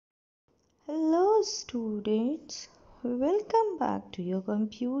Hello students, welcome back to your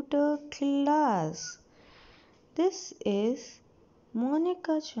computer class. This is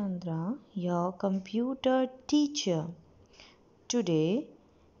Monika Chandra, your computer teacher. Today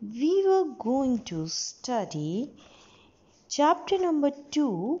we were going to study chapter number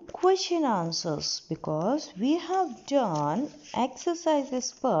 2 question answers because we have done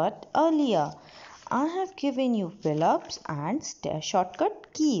exercises part earlier. I have given you fill-ups and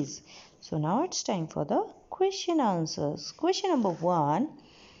shortcut keys. So now it's time for the question answers. Question number 1.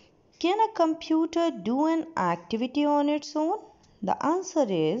 Can a computer do an activity on its own? The answer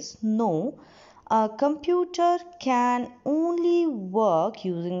is no. A computer can only work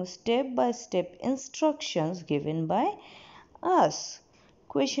using step-by-step instructions given by us.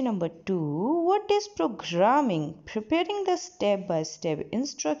 Question number 2. What is programming? Preparing the step-by-step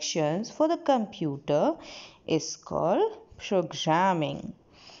instructions for the computer is called programming.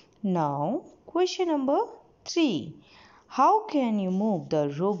 Now, question number 3. How can you move the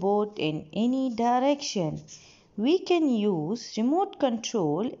robot in any direction? We can use remote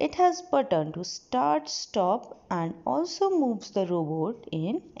control. It has button to start, stop and also moves the robot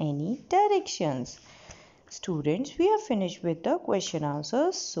in any directions. Students, we are finished with the question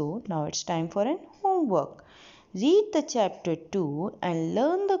answers. So now it's time for an homework. Read the chapter 2 and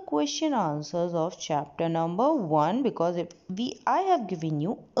learn the question answers of chapter number 1 because I have given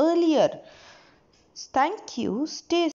you earlier. Thank you. Stay